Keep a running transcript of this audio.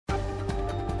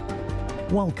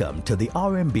Welcome to the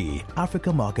RMB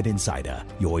Africa Market Insider,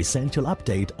 your essential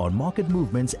update on market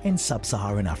movements in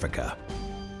sub-Saharan Africa.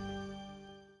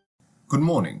 Good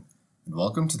morning and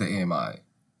welcome to the AMI.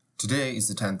 Today is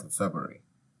the 10th of February.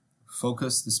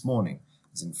 Focus this morning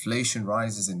is inflation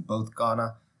rises in both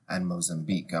Ghana and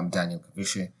Mozambique. I'm Daniel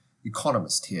Kavishe,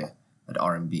 economist here at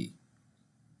RMB.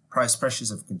 Price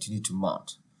pressures have continued to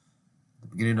mount. At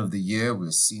the beginning of the year,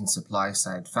 we've seen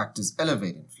supply-side factors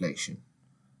elevate inflation.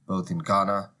 Both in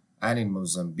Ghana and in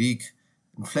Mozambique,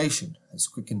 inflation has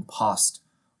quickened past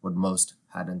what most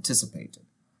had anticipated.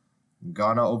 In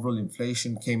Ghana, overall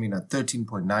inflation came in at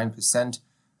 13.9%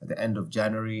 at the end of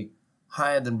January,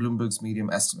 higher than Bloomberg's medium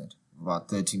estimate of about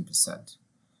 13%.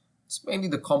 It's mainly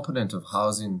the component of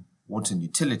housing, water and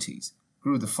utilities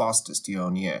grew the fastest year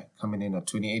on year, coming in at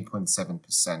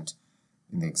 28.7%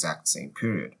 in the exact same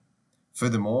period.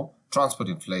 Furthermore, transport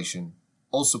inflation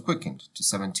also quickened to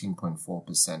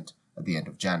 17.4% at the end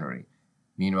of January.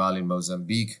 Meanwhile, in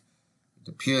Mozambique, it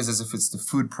appears as if it's the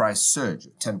food price surge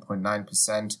of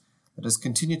 10.9% that has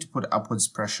continued to put upwards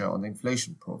pressure on the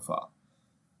inflation profile.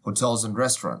 Hotels and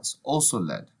restaurants also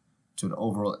led to an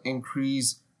overall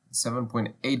increase of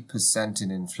 7.8%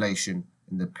 in inflation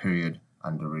in the period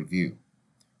under review.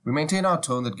 We maintain our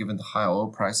tone that given the higher oil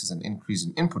prices and increase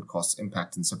in input costs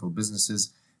impacting several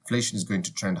businesses, inflation is going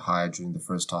to trend higher during the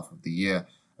first half of the year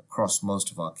across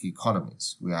most of our key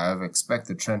economies. We, however, expect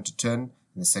the trend to turn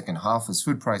in the second half as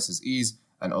food prices ease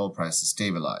and oil prices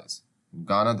stabilize. In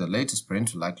Ghana, the latest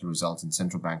print will likely result in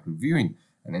central bank reviewing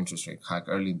an interest rate hike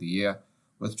early in the year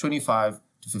with 25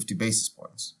 to 50 basis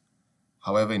points.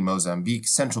 However, in Mozambique,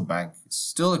 central bank is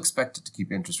still expected to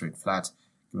keep interest rate flat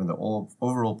given the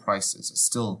overall prices are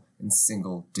still in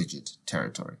single-digit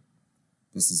territory.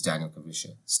 This is Daniel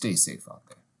Kavishe. Stay safe out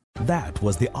there. That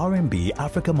was the RMB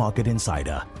Africa Market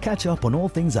Insider. Catch up on all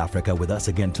things Africa with us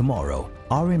again tomorrow.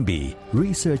 RMB,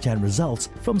 research and results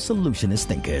from solutionist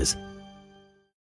thinkers.